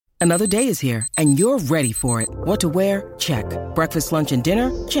Another day is here, and you're ready for it. What to wear? Check. Breakfast, lunch, and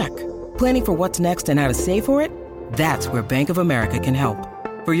dinner? Check. Planning for what's next and how to save for it? That's where Bank of America can help.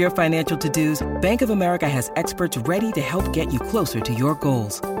 For your financial to-dos, Bank of America has experts ready to help get you closer to your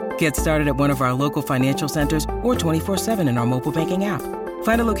goals. Get started at one of our local financial centers or 24/7 in our mobile banking app.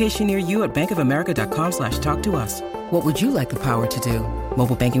 Find a location near you at bankofamerica.com/talktous. What would you like the power to do?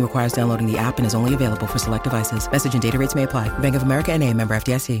 Mobile banking requires downloading the app and is only available for select devices. Message and data rates may apply. Bank of America N.A., member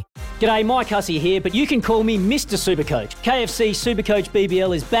FDIC. G'day, Mike Hussey here, but you can call me Mr. Supercoach. KFC Supercoach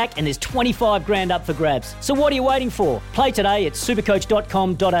BBL is back and there's 25 grand up for grabs. So what are you waiting for? Play today at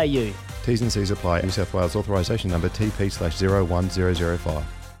supercoach.com.au. T's and C's apply. New South Wales authorisation number TP/01005.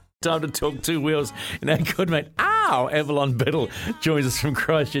 Time to talk two wheels. And our good mate, Avalon Biddle joins us from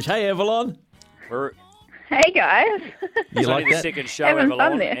Christchurch. Hey, Avalon. Hey guys. It's like only the that? second show, Having fun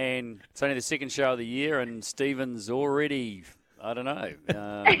Avalon, there. and it's only the second show of the year, and Stephen's already, I don't know,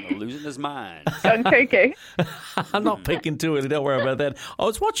 losing his mind. Gone cuckoo. I'm not peeking too early. Don't worry about that. I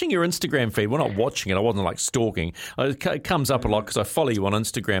was watching your Instagram feed. Well, not watching it. I wasn't like stalking. It comes up a lot because I follow you on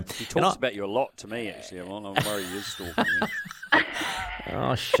Instagram. He talks about you a lot to me, actually, Avalon. I'm worried he is stalking you.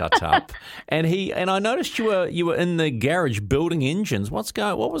 Oh, shut up. And I noticed you were in the garage building engines. What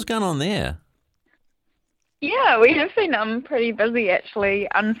was going on there? Yeah, we have been pretty busy actually.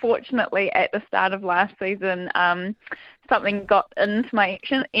 Unfortunately, at the start of last season, something got into my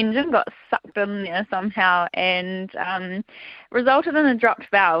engine, got sucked in there somehow, and resulted in a dropped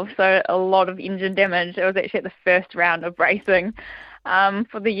valve. So a lot of engine damage. It was actually at the first round of racing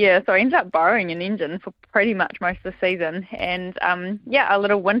for the year. So I ended up borrowing an engine for pretty much most of the season. And our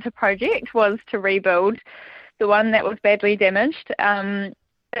little winter project was to rebuild the one that was badly damaged.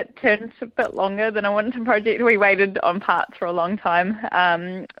 It turned a bit longer than a winter project. We waited on parts for a long time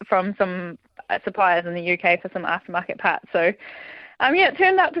from some suppliers in the UK for some aftermarket parts. So, it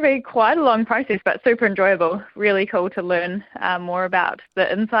turned out to be quite a long process, but super enjoyable. Really cool to learn more about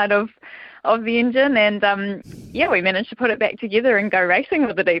the inside of the engine. And, we managed to put it back together and go racing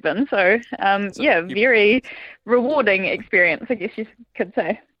with it even. So, very rewarding experience, I guess you could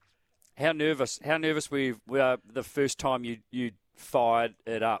say. How nervous were you the first time you fired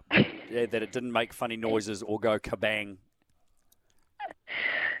it up, that it didn't make funny noises or go kabang?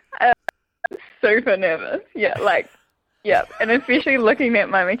 Super nervous, and especially looking at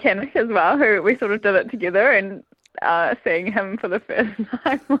my mechanic as well, who we sort of did it together, and seeing him for the first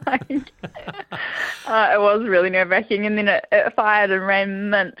time, it was really nerve-wracking, and then it fired and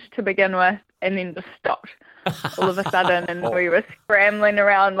ran mint to begin with, and then just stopped all of a sudden, and we were scrambling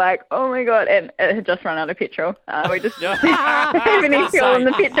around like, oh my god, and it had just run out of petrol. We just didn't have any fuel in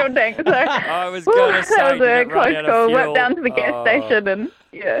the petrol tank, so I was going to say, that was a close call. fuel? Went down to the gas station, and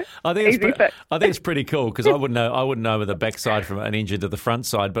I think it's pretty cool because I wouldn't know with the backside from an engine to the front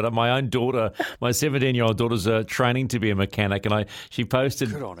side. But my own daughter, my 17-year-old daughter's training to be a mechanic, and she posted.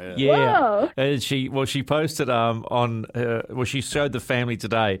 Good on her. Yeah, she posted she showed the family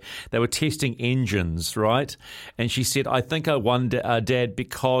today. They were testing engines, right? And she said, I think I won, Dad,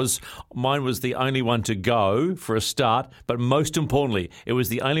 because mine was the only one to go for a start, but most importantly, it was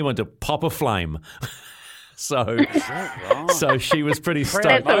the only one to pop a flame. So she was pretty stoked.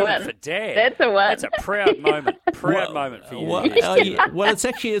 Proud moment for Dad. That's a win. That's a proud moment. Proud moment for you. Well,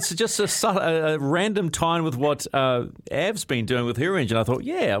 it's just a random time with what Av's been doing with her engine. I thought,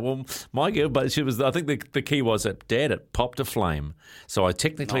 my girl, but she was. I think the key was that Dad, it popped a flame. So I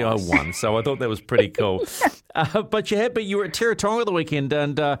won. So I thought that was pretty cool. But you were at Terratonga the weekend,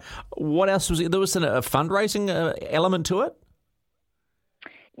 and what else was it? There was a fundraising element to it.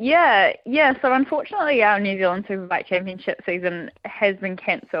 Yeah. So unfortunately, our New Zealand Superbike Championship season has been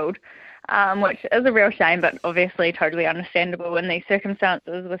cancelled, which is a real shame, but obviously totally understandable in these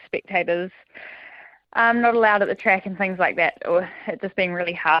circumstances with spectators not allowed at the track and things like that, or it just being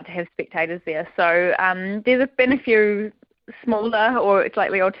really hard to have spectators there. So there's been a few smaller or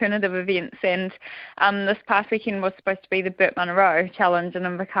slightly alternative events, and this past weekend was supposed to be the Burt Munro Challenge in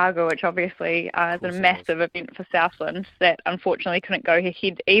Invercargill, which obviously is a massive event for Southland that unfortunately couldn't go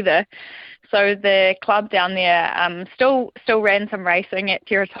ahead either. So the club down there still ran some racing at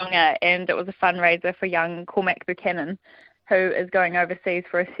Terratonga, and it was a fundraiser for young Cormac Buchanan, who is going overseas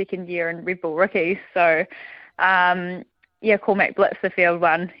for a second year in Red Bull Rookies. So Cormac blitzed the field,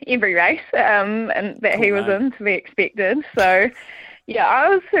 won every race and that he was in, to be expected. So, I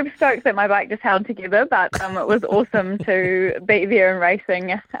was super stoked that my bike just held together, but it was awesome to be there and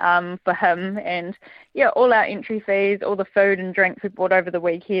racing for him. And, all our entry fees, all the food and drinks we bought over the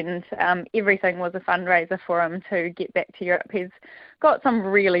weekend, everything was a fundraiser for him to get back to Europe. He's got some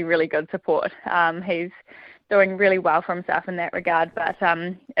really, really good support. He's doing really well for himself in that regard. But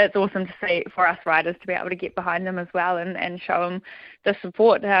it's awesome to see for us riders to be able to get behind him as well and show him the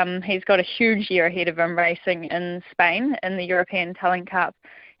support. He's got a huge year ahead of him racing in Spain in the European Talent Cup,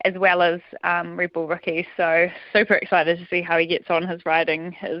 as well as Red Bull Rookies. So super excited to see how he gets on. His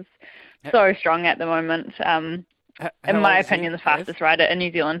riding is so strong at the moment. In my opinion, the fastest rider in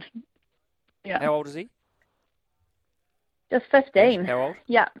New Zealand. Yeah. How old is he? Just 15. How old?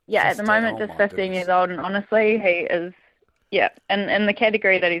 Yeah, 15. At the moment, just 15 years old. And honestly, he is, in the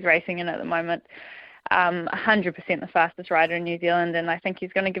category that he's racing in at the moment, 100% the fastest rider in New Zealand. And I think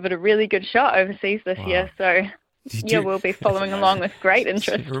he's going to give it a really good shot overseas this year. So, we'll be following along with great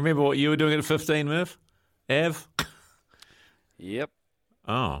interest. Remember what you were doing at 15, Murph? Av? Yep.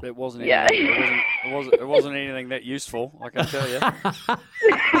 Oh. It wasn't anything, it wasn't anything that useful, I can tell you.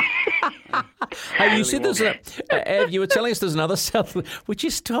 Hey, you said Av, you were telling us there's another Southland. Would you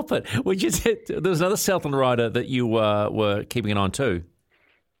stop it? There's another Southland rider that you were keeping an eye on too.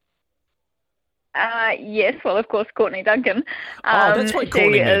 Yes, well, of course, Courtney Duncan. That's what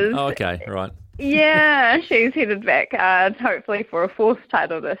Courtney meant. Oh, okay, right. Yeah, she's headed back, hopefully for a fourth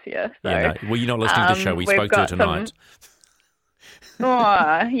title this year. So, well, you're not listening to the show. We spoke to her tonight.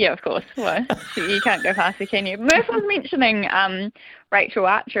 Oh, yeah, of course. Well, you can't go faster, can you? Murph was mentioning Rachel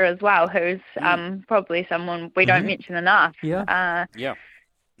Archer as well, who's probably someone we don't mention enough. Yeah.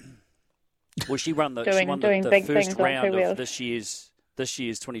 Well, she won the first round of this year's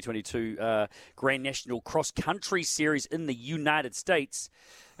 2022 Grand National Cross Country Series in the United States.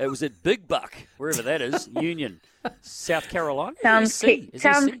 It was at Big Buck, wherever that is, Union, South Carolina. Sounds.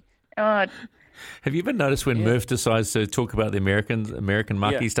 Have you ever noticed when Murph decides to talk about the American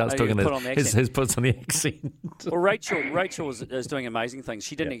mark, he starts talking his puts on the accent? Well, Rachel is doing amazing things.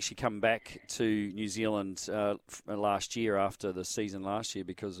 She didn't actually come back to New Zealand last year after the season last year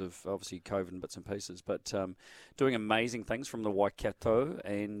because of obviously COVID and bits and pieces, but doing amazing things from the Waikato,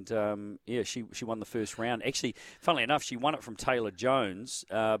 and she won the first round. Actually, funnily enough, she won it from Taylor Jones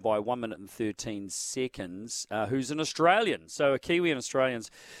by 1 minute and 13 seconds, who's an Australian. So a Kiwi and Australians.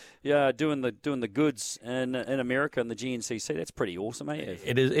 Yeah, doing the goods in America and the GNCC. That's pretty awesome, eh?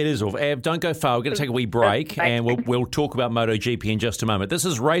 It is. Av, don't go far. We're going to take a wee break, and we'll talk about MotoGP in just a moment. This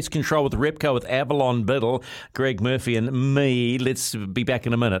is Race Control with Repco with Avalon Biddle, Greg Murphy and me. Let's be back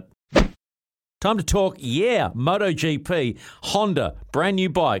in a minute. Time to talk, MotoGP. Honda, brand new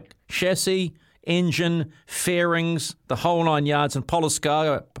bike, chassis, engine, fairings, the whole 9 yards, and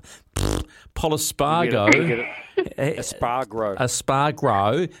Polispargo. Espargro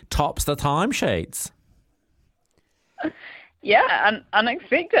tops the timesheets. Yeah,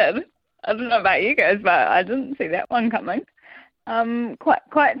 unexpected. I don't know about you guys, but I didn't see that one coming.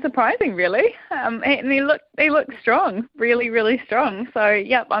 Quite surprising, really. And he looked strong, really, really strong. So,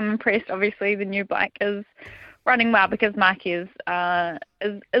 yep, I'm impressed. Obviously, the new bike is running well because Marquez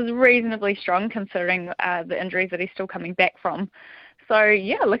is reasonably strong considering the injuries that he's still coming back from. So,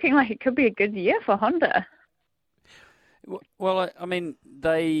 yeah, looking like it could be a good year for Honda. Well, I mean,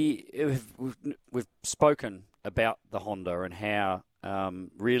 we've spoken about the Honda and how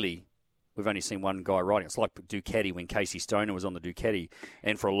really we've only seen one guy riding. It's like Ducati when Casey Stoner was on the Ducati,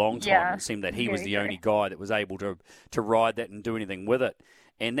 and for a long time it seemed that he was the only guy that was able to ride that and do anything with it.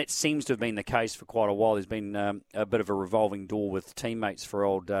 And that seems to have been the case for quite a while. There's been a bit of a revolving door with teammates for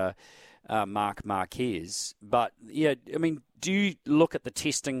old Marc Marquez. But, yeah, I mean, do you look at the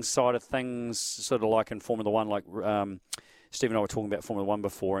testing side of things sort of like in Formula One, like Steve and I were talking about Formula One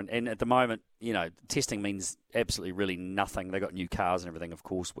before, and at the moment, you know, testing means absolutely really nothing. They've got new cars and everything, of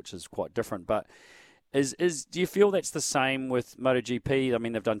course, which is quite different. But do you feel that's the same with MotoGP? I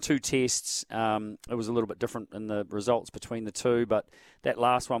mean, they've done 2 tests. It was a little bit different in the results between the two, but that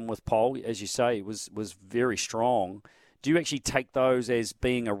last one with Pole, as you say, was very strong. Do you actually take those as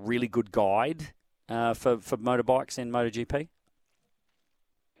being a really good guide for motorbikes and MotoGP?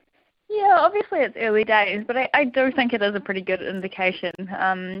 Yeah, obviously it's early days, but I do think it is a pretty good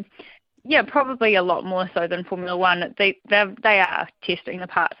indication. Yeah, probably a lot more so than Formula One. They are testing the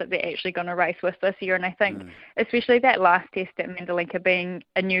parts that they're actually going to race with this year, and I think especially that last test at Mandalika being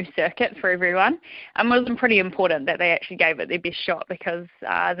a new circuit for everyone, it was pretty important that they actually gave it their best shot because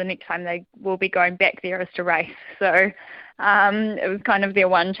the next time they will be going back there is to race. So it was kind of their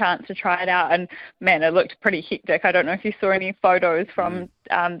one chance to try it out, and man, it looked pretty hectic. I don't know if you saw any photos from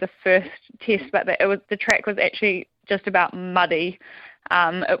the first test, but the track was actually just about muddy.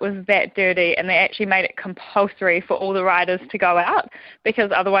 It was that dirty, and they actually made it compulsory for all the riders to go out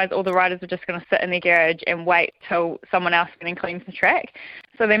because otherwise all the riders were just going to sit in their garage and wait till someone else went and cleans the track.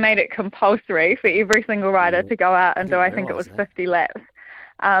 So they made it compulsory for every single rider to go out and do, I think it was 50 laps.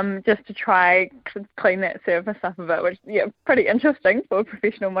 just to try clean that surface up a bit, which, pretty interesting for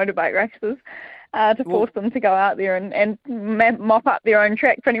professional motorbike racers, to force them to go out there and mop up their own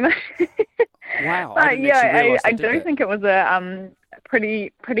track pretty much. Wow. But I do think it was a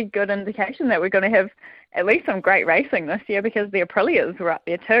pretty good indication that we're going to have at least some great racing this year, because the Aprilias were up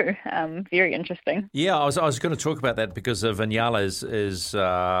there too. Very interesting. Yeah, I was going to talk about that because Vignale is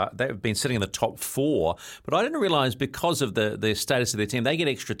they've been sitting in the top 4, but I didn't realise because of the status of their team, they get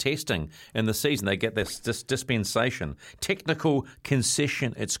extra testing in the season. They get this dispensation, technical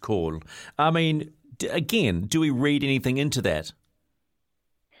concession, it's called. I mean, again, do we read anything into that?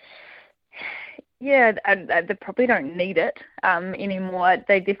 Yeah, they probably don't need it anymore.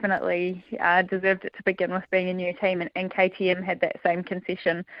 They definitely deserved it to begin with, being a new team, and KTM had that same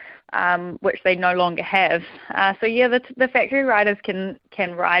concession, which they no longer have. The factory riders can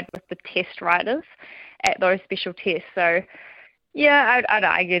ride with the test riders at those special tests. So, yeah, I'd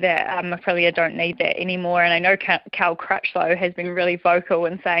argue that Aprilia don't need that anymore. And I know Cal Crutchlow has been really vocal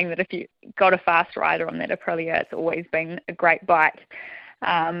in saying that if you got a fast rider on that Aprilia, it's always been a great bike.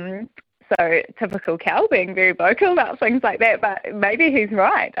 So typical Cal, being very vocal about things like that, but maybe he's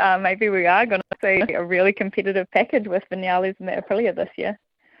right. Maybe we are going to see a really competitive package with Vignales and the Aprilia this year.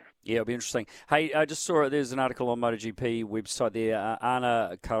 Yeah, it'll be interesting. Hey, I just saw there's an article on MotoGP website there.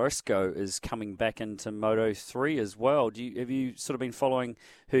 Ana Carrasco is coming back into Moto3 as well. Have you sort of been following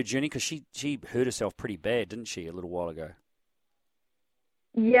her journey? Because she hurt herself pretty bad, didn't she, a little while ago?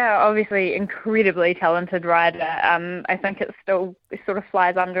 Yeah, obviously incredibly talented rider. I think it still sort of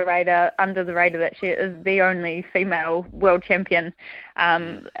flies under the radar that she is the only female world champion,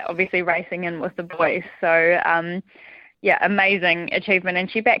 obviously racing in with the boys. So, amazing achievement. And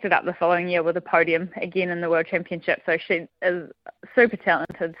she backed it up the following year with a podium again in the World Championship. So she is super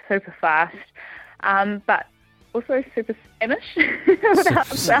talented, super fast, but also super Spanish without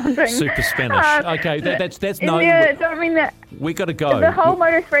sounding super Spanish. Okay, that's no. Yeah, so I mean that we got to go. The whole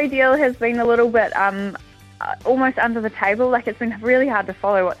Moto3 deal has been a little bit almost under the table. Like, it's been really hard to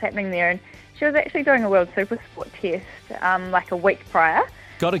follow what's happening there. And she was actually doing a World Supersport test like a week prior.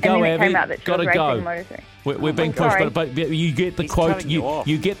 Got to go, Abby. Got to go. We're being pushed, but you get the quote.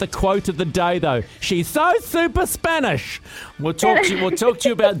 You get the quote of the day, though. She's so super Spanish. We'll talk to you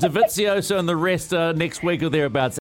about Dovizioso and the rest next week or thereabouts.